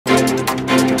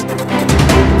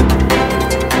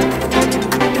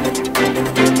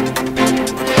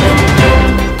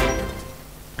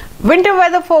Winter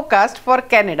weather forecast for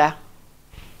Canada.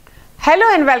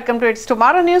 Hello and welcome to It's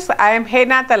Tomorrow News. I am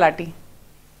Hena Talati.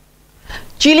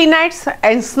 Chilly nights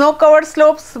and snow-covered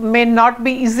slopes may not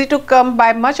be easy to come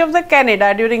by much of the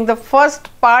Canada during the first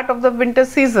part of the winter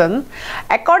season,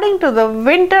 according to the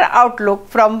winter outlook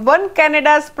from one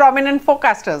Canada's prominent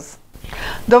forecasters.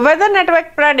 The Weather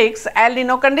Network predicts El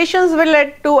Nino conditions will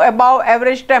lead to above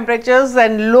average temperatures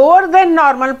and lower than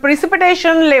normal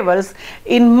precipitation levels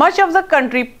in much of the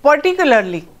country,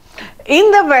 particularly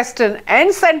in the western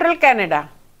and central Canada.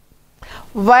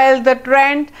 While the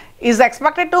trend is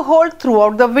expected to hold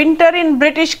throughout the winter in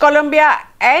British Columbia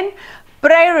and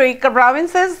Prairie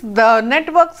provinces, the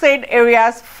network said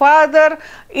areas further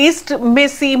east may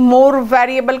see more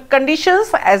variable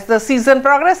conditions as the season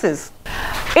progresses.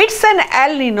 It's an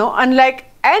El Nino unlike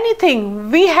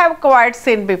anything we have quite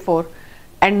seen before,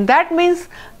 and that means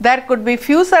there could be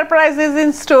few surprises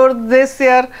in store this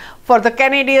year for the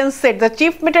Canadians, said the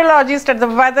chief meteorologist at the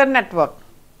Weather Network.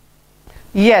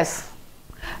 Yes,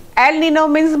 El Nino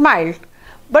means mild,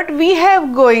 but we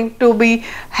have going to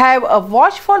have a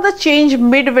watch for the change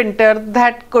midwinter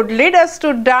that could lead us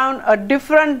to down a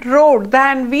different road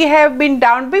than we have been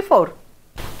down before.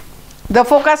 The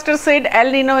forecaster said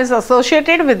El Nino is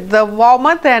associated with the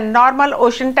warmer than normal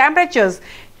ocean temperatures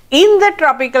in the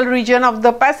tropical region of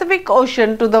the Pacific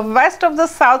Ocean to the west of the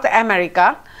South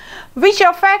America, which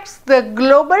affects the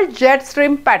global jet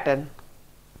stream pattern.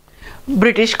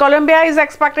 British Columbia is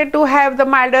expected to have the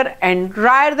milder and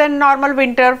drier than normal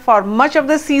winter for much of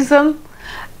the season,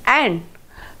 and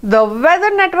the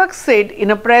Weather Network said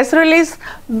in a press release,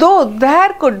 though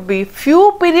there could be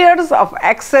few periods of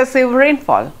excessive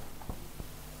rainfall.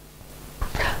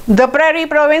 The Prairie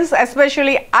province,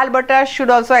 especially Alberta,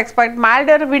 should also expect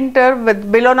milder winter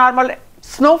with below normal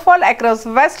snowfall across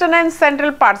western and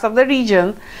central parts of the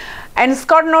region. And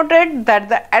Scott noted that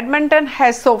the Edmonton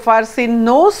has so far seen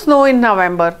no snow in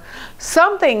November,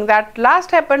 something that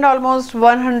last happened almost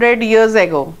 100 years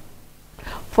ago.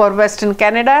 For Western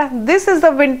Canada, this is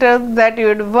the winter that you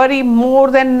would worry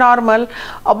more than normal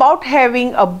about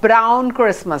having a brown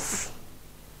Christmas.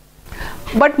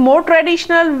 But more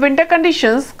traditional winter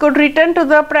conditions could return to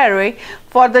the Prairie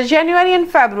for the January and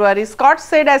February, Scott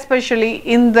said, especially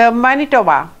in the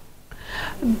Manitoba.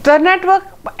 The network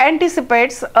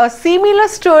anticipates a similar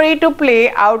story to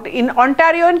play out in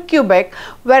Ontario and Quebec,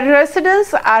 where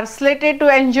residents are slated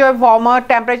to enjoy warmer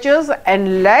temperatures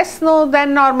and less snow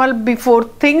than normal before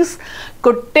things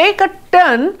could take a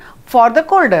turn for the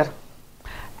colder.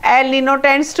 El Nino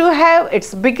tends to have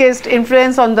its biggest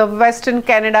influence on the Western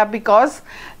Canada because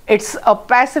it's a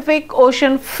Pacific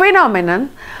Ocean phenomenon,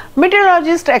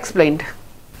 meteorologists explained.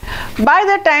 By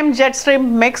the time jet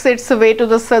stream makes its way to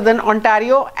the southern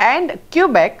Ontario and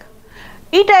Quebec,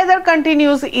 it either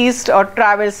continues east or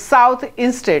travels south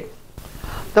instead.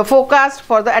 The forecast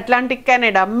for the Atlantic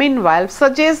Canada, meanwhile,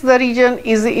 suggests the region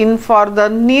is in for the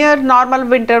near normal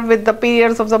winter with the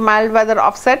periods of the mild weather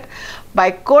offset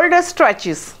by colder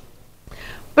stretches.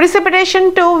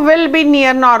 Precipitation too will be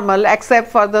near normal except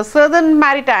for the southern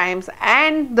Maritimes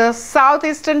and the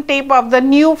southeastern tip of the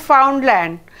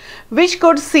Newfoundland, which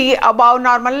could see above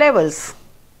normal levels.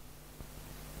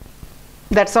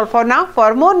 That's all for now.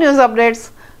 For more news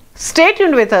updates, stay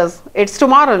tuned with us. It's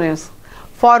Tomorrow News.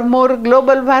 For more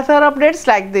global weather updates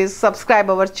like this, subscribe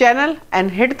our channel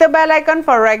and hit the bell icon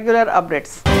for regular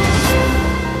updates.